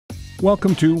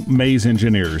Welcome to Maze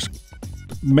Engineers.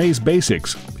 Maze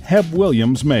Basics,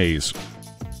 Hebb-Williams Maze.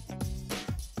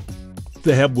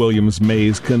 The Hebb-Williams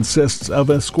maze consists of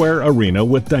a square arena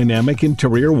with dynamic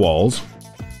interior walls.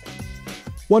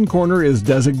 One corner is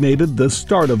designated the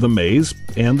start of the maze,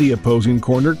 and the opposing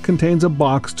corner contains a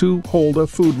box to hold a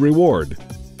food reward.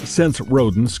 Since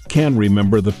rodents can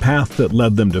remember the path that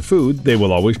led them to food, they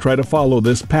will always try to follow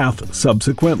this path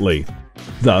subsequently.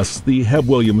 Thus, the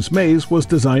Hebb-Williams maze was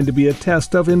designed to be a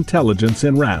test of intelligence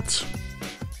in rats.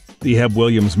 The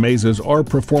Hebb-Williams mazes are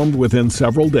performed within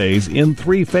several days in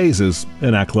 3 phases: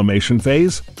 an acclimation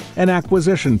phase, an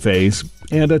acquisition phase,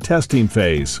 and a testing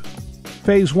phase.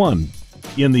 Phase 1.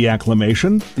 In the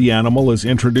acclimation, the animal is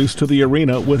introduced to the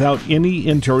arena without any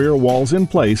interior walls in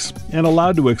place and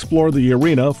allowed to explore the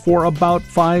arena for about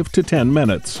 5 to 10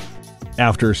 minutes.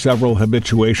 After several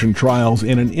habituation trials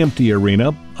in an empty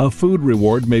arena, a food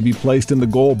reward may be placed in the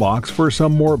goal box for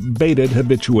some more baited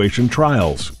habituation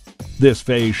trials. This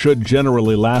phase should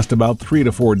generally last about 3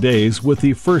 to 4 days, with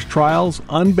the first trials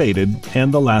unbaited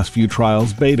and the last few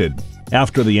trials baited.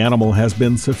 After the animal has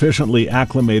been sufficiently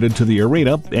acclimated to the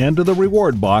arena and to the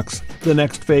reward box, the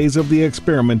next phase of the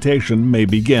experimentation may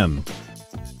begin.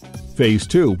 Phase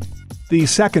 2. The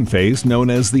second phase, known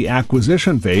as the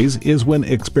acquisition phase, is when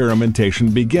experimentation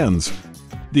begins.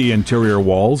 The interior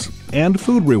walls and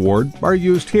food reward are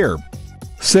used here.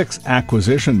 6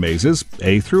 acquisition mazes,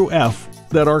 A through F,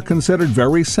 that are considered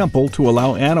very simple to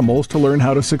allow animals to learn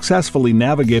how to successfully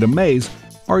navigate a maze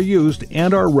are used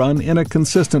and are run in a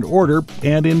consistent order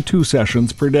and in 2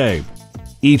 sessions per day.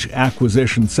 Each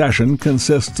acquisition session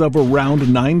consists of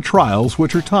around 9 trials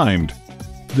which are timed.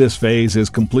 This phase is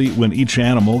complete when each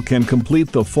animal can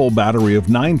complete the full battery of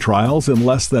 9 trials in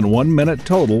less than 1 minute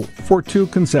total for 2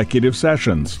 consecutive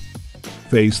sessions.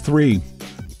 Phase 3.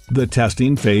 The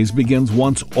testing phase begins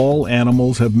once all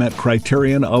animals have met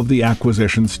criterion of the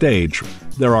acquisition stage.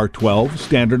 There are 12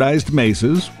 standardized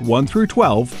mazes, 1 through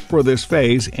 12, for this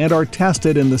phase and are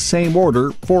tested in the same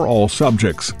order for all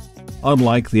subjects.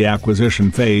 Unlike the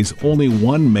acquisition phase, only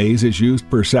 1 maze is used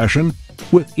per session,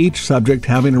 with each subject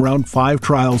having around 5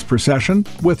 trials per session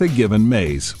with a given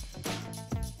maze.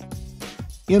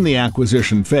 In the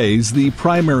acquisition phase, the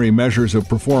primary measures of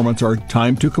performance are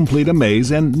time to complete a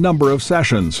maze and number of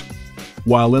sessions.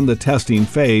 While in the testing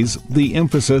phase, the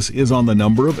emphasis is on the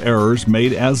number of errors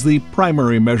made as the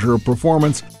primary measure of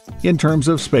performance in terms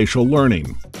of spatial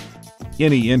learning.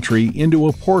 Any entry into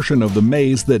a portion of the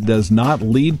maze that does not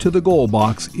lead to the goal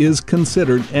box is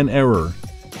considered an error.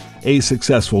 A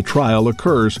successful trial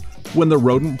occurs when the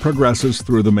rodent progresses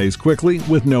through the maze quickly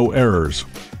with no errors.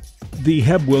 The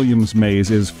Hebb-Williams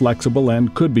maze is flexible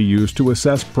and could be used to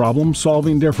assess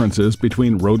problem-solving differences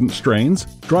between rodent strains,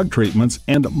 drug treatments,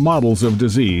 and models of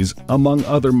disease, among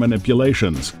other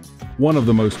manipulations. One of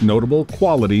the most notable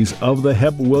qualities of the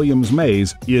Hebb-Williams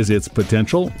maze is its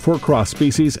potential for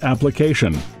cross-species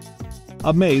application.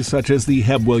 A maze such as the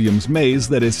Hebb-Williams maze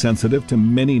that is sensitive to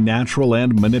many natural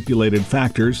and manipulated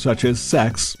factors such as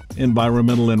sex,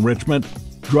 environmental enrichment,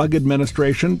 drug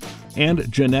administration,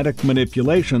 and genetic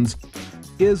manipulations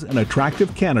is an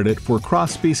attractive candidate for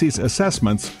cross-species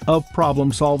assessments of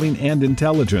problem-solving and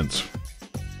intelligence.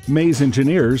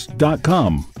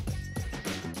 MazeEngineers.com